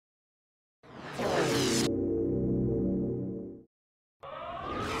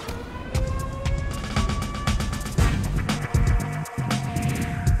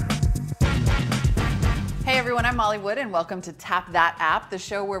everyone, I'm Molly Wood and welcome to Tap That App, the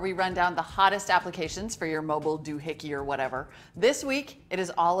show where we run down the hottest applications for your mobile doohickey or whatever. This week, it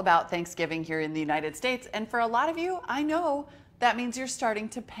is all about Thanksgiving here in the United States, and for a lot of you, I know that means you're starting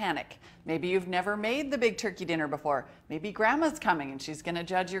to panic. Maybe you've never made the big turkey dinner before. Maybe grandma's coming and she's gonna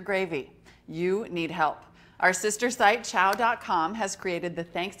judge your gravy. You need help. Our sister site, Chow.com, has created the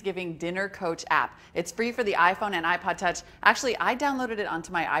Thanksgiving Dinner Coach app. It's free for the iPhone and iPod Touch. Actually, I downloaded it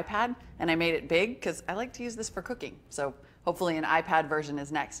onto my iPad and I made it big because I like to use this for cooking. So hopefully an iPad version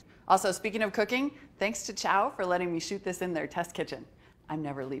is next. Also, speaking of cooking, thanks to Chow for letting me shoot this in their test kitchen. I'm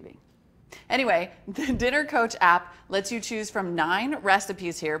never leaving. Anyway, the Dinner Coach app lets you choose from 9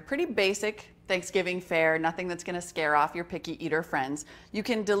 recipes here, pretty basic Thanksgiving fare, nothing that's going to scare off your picky eater friends. You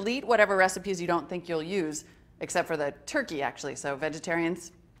can delete whatever recipes you don't think you'll use, except for the turkey actually, so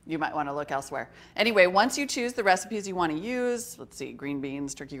vegetarians, you might want to look elsewhere. Anyway, once you choose the recipes you want to use, let's see, green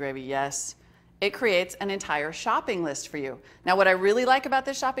beans, turkey gravy, yes, it creates an entire shopping list for you. Now, what I really like about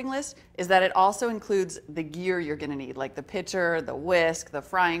this shopping list is that it also includes the gear you're gonna need, like the pitcher, the whisk, the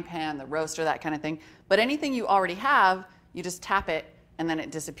frying pan, the roaster, that kind of thing. But anything you already have, you just tap it and then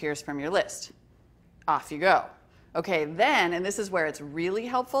it disappears from your list. Off you go. Okay, then, and this is where it's really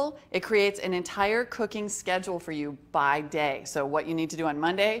helpful, it creates an entire cooking schedule for you by day. So what you need to do on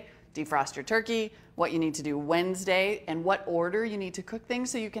Monday, defrost your turkey, what you need to do Wednesday, and what order you need to cook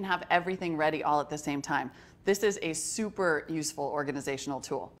things so you can have everything ready all at the same time. This is a super useful organizational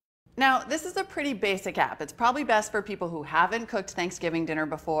tool. Now, this is a pretty basic app. It's probably best for people who haven't cooked Thanksgiving dinner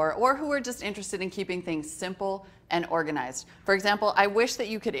before or who are just interested in keeping things simple and organized. For example, I wish that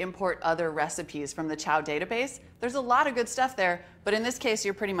you could import other recipes from the Chow database. There's a lot of good stuff there, but in this case,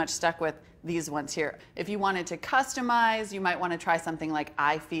 you're pretty much stuck with these ones here. If you wanted to customize, you might want to try something like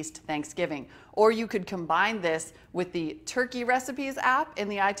I Feast Thanksgiving, or you could combine this with the Turkey Recipes app in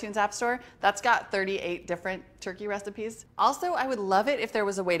the iTunes App Store. That's got 38 different turkey recipes. Also, I would love it if there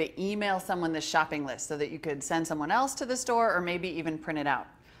was a way to email someone this shopping list so that you could send someone else to the store or maybe even print it out.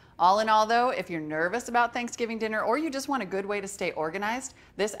 All in all though, if you're nervous about Thanksgiving dinner or you just want a good way to stay organized,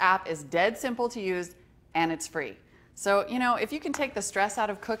 this app is dead simple to use and it's free. So, you know, if you can take the stress out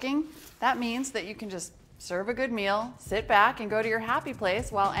of cooking, that means that you can just serve a good meal, sit back and go to your happy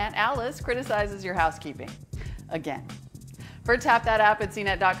place while Aunt Alice criticizes your housekeeping. Again. For Tap That App at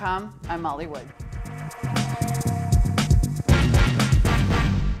CNET.com, I'm Molly Wood.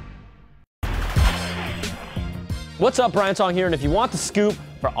 What's up, Brian Tong here, and if you want the scoop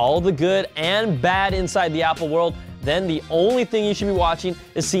for all the good and bad inside the Apple world, then the only thing you should be watching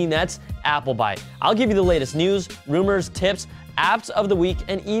is CNET's Apple Bite. I'll give you the latest news, rumors, tips, apps of the week,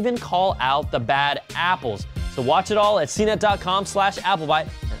 and even call out the bad apples. So watch it all at CNET.com/AppleBite,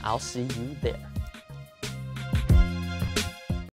 and I'll see you there.